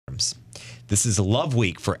This is Love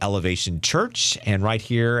Week for Elevation Church, and right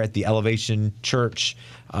here at the Elevation Church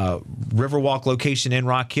Riverwalk location in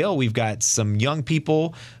Rock Hill, we've got some young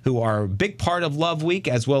people who are a big part of Love Week,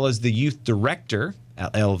 as well as the youth director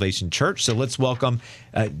at Elevation Church. So let's welcome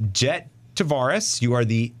Jet Tavares. You are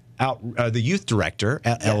the youth director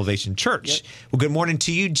at Elevation Church. Yep. Well, good morning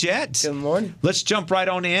to you, Jet. Good morning. Let's jump right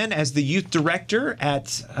on in. As the youth director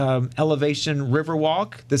at Elevation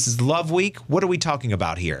Riverwalk, this is Love Week. What are we talking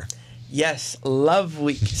about here? Yes, Love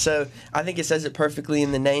Week. So I think it says it perfectly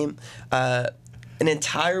in the name. An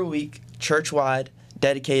entire week, church-wide,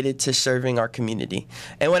 dedicated to serving our community.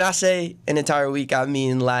 And when I say an entire week, I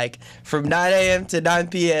mean like from 9 a.m. to 9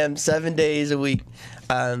 p.m., 7 days a week.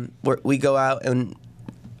 We go out and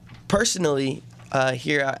personally,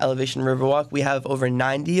 here at Elevation Riverwalk, we have over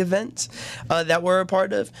 90 events that we're a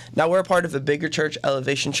part of. Now, we're a part of a bigger church,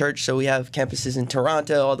 Elevation Church, so we have campuses in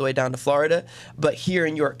Toronto all the way down to Florida. But here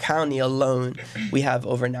in York County alone, we have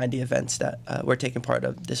over 90 events that we're taking part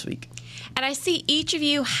of this week. And I see each of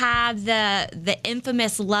you have the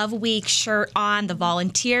infamous Love Week shirt on. The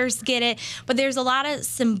volunteers get it. But there's a lot of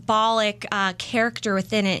symbolic character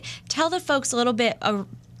within it. Tell the folks a little bit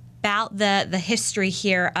about the history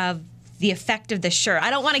here of the effect of the shirt.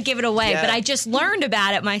 I don't want to give it away, but I just learned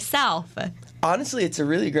about it myself. Honestly, it's a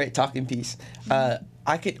really great talking piece. There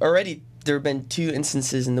have been 2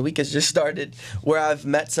 instances, and the week has just started, where I've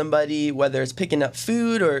met somebody, whether it's picking up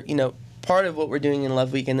food or, part of what we're doing in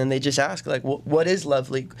Love Week, and then they just ask, like, what is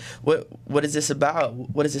Love Week? What is this about?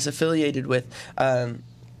 What is this affiliated with?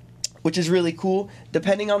 Which is really cool.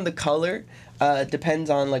 Depending on the color,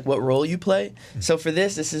 depends on like what role you play. So for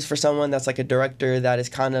this is for someone that's like a director that is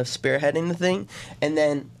kind of spearheading the thing. And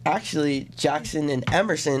then actually Jackson and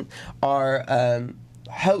Emerson are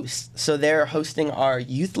hosts. So they're hosting our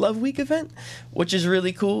Youth Love Week event, which is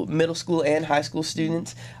really cool. Middle school and high school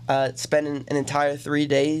students spending an entire 3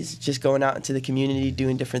 days just going out into the community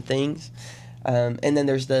doing different things. And then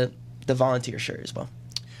there's the volunteer shirt as well.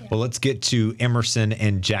 Well, let's get to Emerson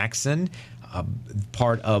and Jackson,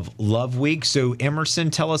 part of Love Week. So,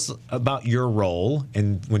 Emerson, tell us about your role.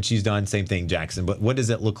 And when she's done, same thing, Jackson. But what does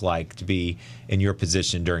it look like to be in your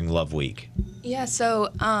position during Love Week? Yeah, so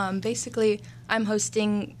basically, I'm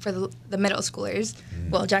hosting for the middle schoolers.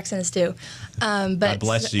 Well, Jackson is too. But God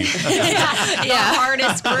bless you. The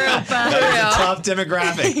hardest group. That's a tough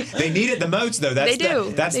demographic. They need it the most, though. That's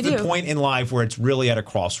the point in life where it's really at a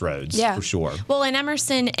crossroads, for sure. Well, and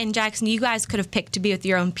Emerson and Jackson, you guys could have picked to be with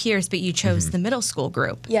your own peers, but you chose the middle school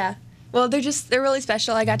group. Yeah. Well, they're really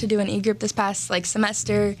special. I got to do an e-group this past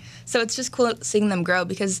semester, so it's just cool seeing them grow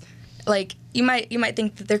because, you might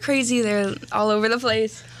think that they're crazy, they're all over the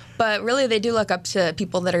place. But really, they do look up to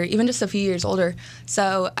people that are even just a few years older.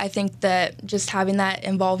 So I think that just having that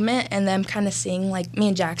involvement and them kind of seeing, me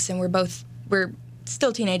and Jackson, we're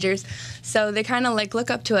still teenagers. So they kind of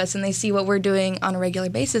look up to us and they see what we're doing on a regular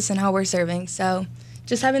basis and how we're serving. So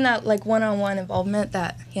just having that one-on-one involvement,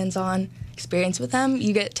 that hands-on experience with them,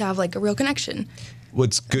 you get to have a real connection.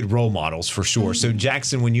 What's good role models for sure. So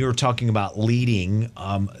Jackson, when you were talking about leading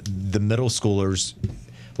the middle schoolers,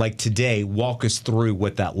 like today, walk us through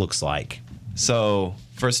what that looks like. So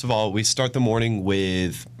first of all, we start the morning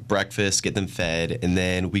with breakfast, get them fed, and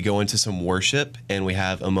then we go into some worship, and we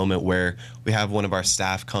have a moment where we have one of our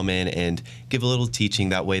staff come in and give a little teaching.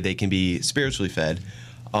 That way they can be spiritually fed.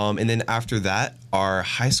 And then after that, our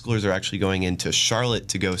high schoolers are actually going into Charlotte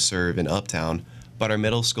to go serve in Uptown, but our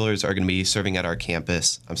middle schoolers are going to be serving at our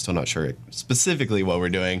campus. I'm still not sure specifically what we're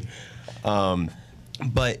doing.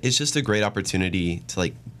 But it's just a great opportunity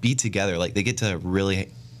to be together. They get to really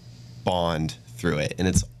bond through it, and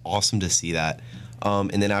it's awesome to see that. And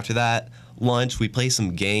then after that, lunch, we play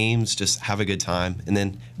some games, just have a good time, and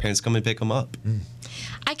then parents come and pick them up.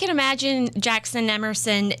 I can imagine, Jackson,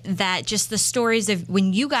 Emerson, that just the stories of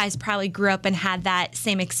when you guys probably grew up and had that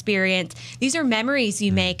same experience, these are memories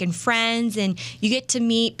you make and friends, and you get to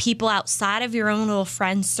meet people outside of your own little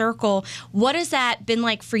friend circle. What has that been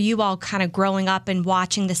like for you all kind of growing up and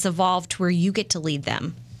watching this evolve to where you get to lead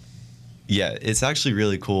them? Yeah, it's actually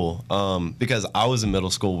really cool because I was in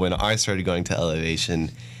middle school when I started going to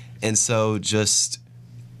Elevation, and so just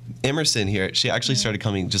Emerson here, she actually started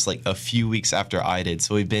coming just a few weeks after I did,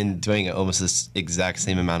 so we've been doing it almost this exact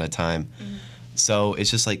same amount of time. So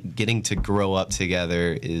it's just getting to grow up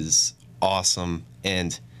together is awesome,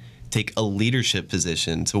 and take a leadership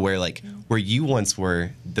position to where where you once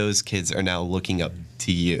were, those kids are now looking up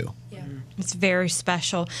to you. It's very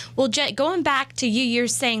special. Well, Jet, going back to you, you're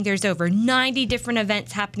saying there's over 90 different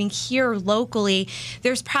events happening here locally.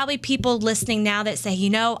 There's probably people listening now that say,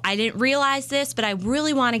 I didn't realize this, but I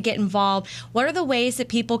really want to get involved. What are the ways that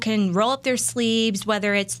people can roll up their sleeves,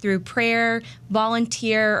 whether it's through prayer,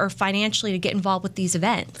 volunteer, or financially, to get involved with these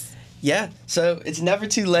events? Yeah, so it's never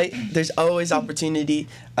too late. There's always opportunity.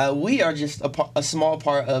 We are just a small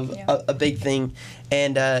part of a big thing,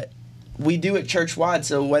 and we do it church-wide.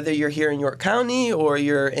 So whether you're here in York County or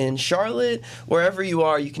you're in Charlotte, wherever you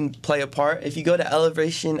are, you can play a part. If you go to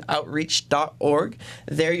elevationoutreach.org,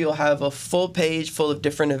 there you'll have a full page full of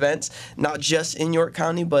different events, not just in York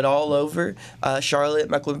County, but all over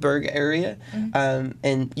Charlotte, Mecklenburg area.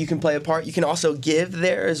 And you can play a part. You can also give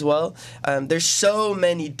there as well. There's so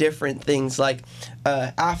many different things. Like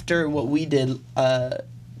after what we did,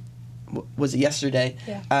 was it yesterday?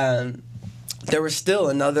 Yeah. There was still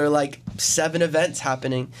another 7 events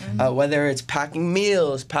happening, whether it's packing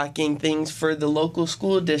meals, packing things for the local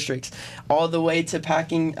school districts, all the way to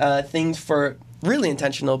packing things for really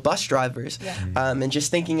intentional bus drivers, and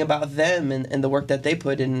just thinking about them and the work that they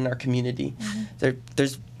put in our community.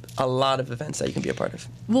 There's a lot of events that you can be a part of.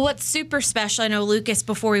 Well, what's super special, I know, Lucas,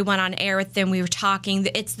 before we went on air with them, we were talking,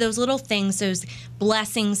 it's those little things, those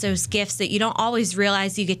blessings, those gifts that you don't always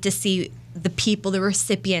realize you get to see the people, the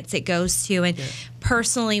recipients it goes to. And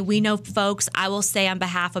personally, we know folks, I will say on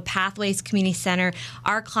behalf of Pathways Community Center,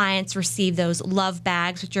 our clients receive those love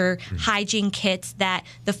bags, which are hygiene kits that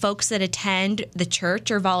the folks that attend the church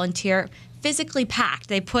or volunteer physically packed.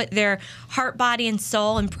 They put their heart, body, and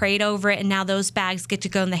soul and prayed over it, and now those bags get to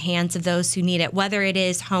go in the hands of those who need it, whether it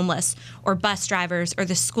is homeless or bus drivers or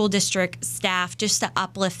the school district staff, just to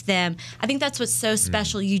uplift them. I think that's what's so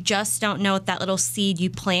special. You just don't know with that little seed you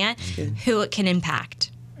plant who it can impact.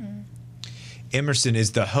 Emerson,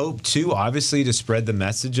 is the hope, too, obviously, to spread the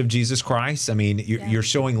message of Jesus Christ? I mean, you're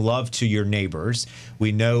showing love to your neighbors.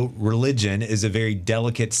 We know religion is a very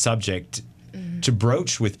delicate subject to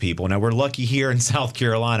broach with people. Now, we're lucky here in South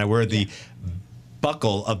Carolina. We're the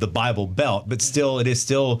buckle of the Bible Belt, but still, it is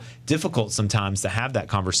still difficult sometimes to have that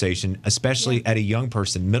conversation, especially at a young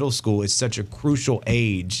person. Middle school is such a crucial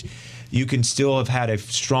age. You can still have had a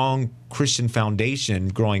strong Christian foundation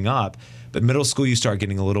growing up, but middle school, you start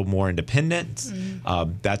getting a little more independent.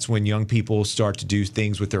 That's when young people start to do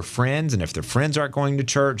things with their friends, and if their friends aren't going to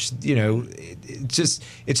church, it's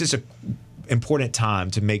just a important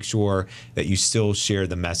time to make sure that you still share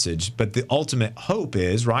the message. But the ultimate hope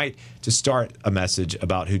is, right, to start a message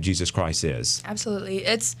about who Jesus Christ is. Absolutely.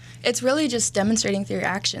 It's really just demonstrating through your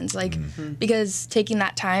actions, because taking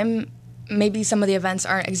that time, maybe some of the events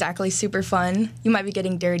aren't exactly super fun. You might be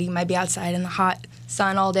getting dirty, you might be outside in the hot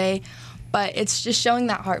sun all day, but it's just showing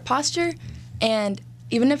that heart posture. And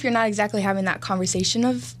even if you're not exactly having that conversation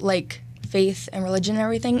of faith and religion and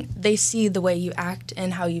everything, they see the way you act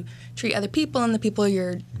and how you treat other people and the people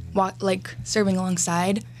you're serving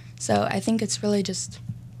alongside. So I think it's really just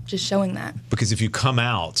showing that. Because if you come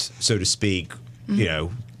out, so to speak,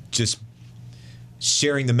 just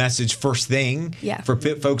sharing the message first thing for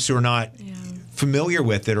folks who are not familiar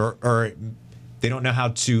with it or they don't know how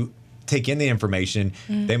to take in the information,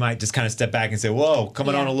 they might just kind of step back and say, whoa,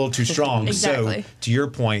 coming on a little too strong. Exactly. So to your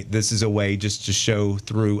point, this is a way just to show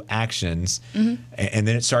through actions, and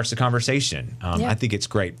then it starts the conversation. I think it's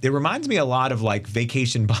great. It reminds me a lot of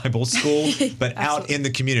Vacation Bible School, but out in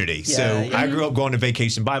the community. I grew up going to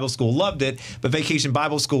Vacation Bible School, loved it, but Vacation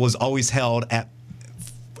Bible School was always held at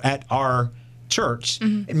our church,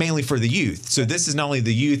 mainly for the youth. So this is not only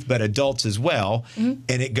the youth, but adults as well. And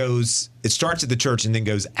it starts at the church and then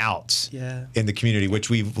goes out in the community, which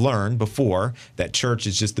we've learned before that church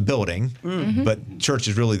is just the building, but church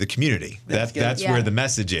is really the community. That's where the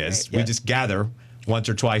message is. We just gather once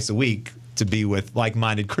or twice a week to be with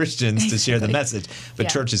like-minded Christians to share the message. But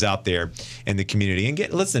church is out there in the community. And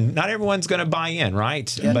listen, not everyone's going to buy in,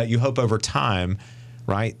 right? But you hope over time,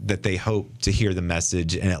 right, that they hope to hear the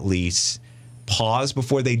message and at least pause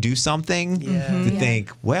before they do something to think,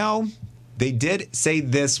 well, they did say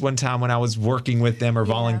this one time when I was working with them or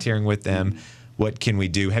volunteering with them. What can we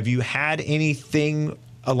do? Have you had anything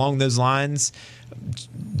along those lines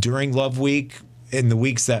during Love Week in the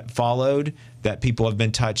weeks that followed that people have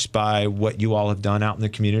been touched by what you all have done out in the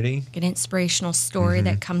community? An inspirational story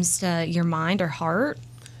that comes to your mind or heart?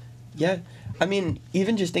 Yeah. I mean,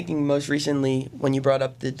 even just thinking most recently when you brought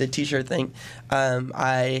up the T-shirt thing,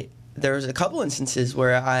 there was a couple instances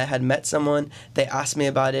where I had met someone, they asked me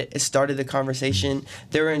about it, it started the conversation,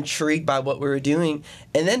 they were intrigued by what we were doing,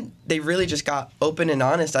 and then they really just got open and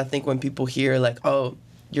honest. I think when people hear oh,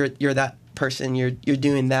 you're that person, you're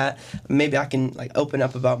doing that. Maybe I can like open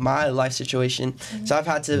up about my life situation. So I've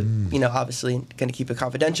had to, obviously going to keep it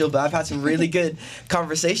confidential, but I've had some really good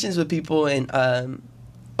conversations with people and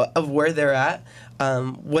of where they're at,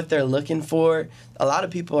 what they're looking for. A lot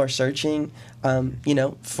of people are searching,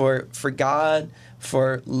 for God,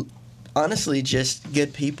 for honestly just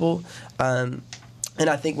good people. And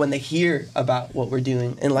I think when they hear about what we're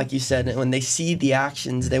doing, and like you said, when they see the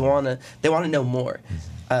actions, they wanna know more,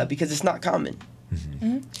 because it's not common.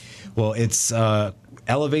 Well, it's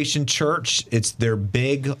Elevation Church. It's their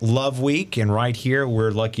big Love Week, and right here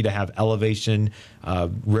we're lucky to have Elevation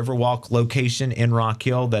Riverwalk location in Rock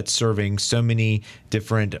Hill that's serving so many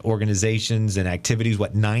different organizations and activities.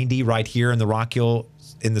 90 right here in the Rock Hill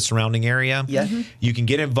in the surrounding area. Yeah. You can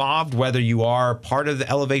get involved whether you are part of the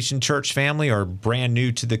Elevation Church family or brand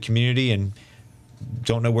new to the community and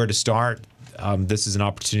don't know where to start. This is an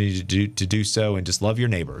opportunity to do so and just love your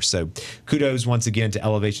neighbors. So kudos once again to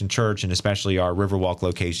Elevation Church and especially our Riverwalk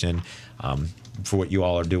location for what you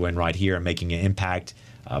all are doing right here and making an impact.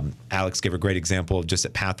 Alex gave a great example of just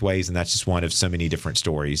at Pathways, and that's just one of so many different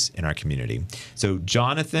stories in our community. So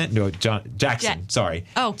Jackson, sorry.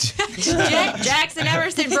 Oh, Jet, Jackson,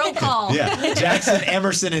 Emerson, roll call. Yeah, Jackson,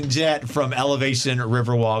 Emerson, and Jet from Elevation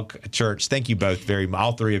Riverwalk Church. Thank you both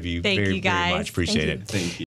all three of you Thank you, guys. very much. Appreciate Thank it. Thank you.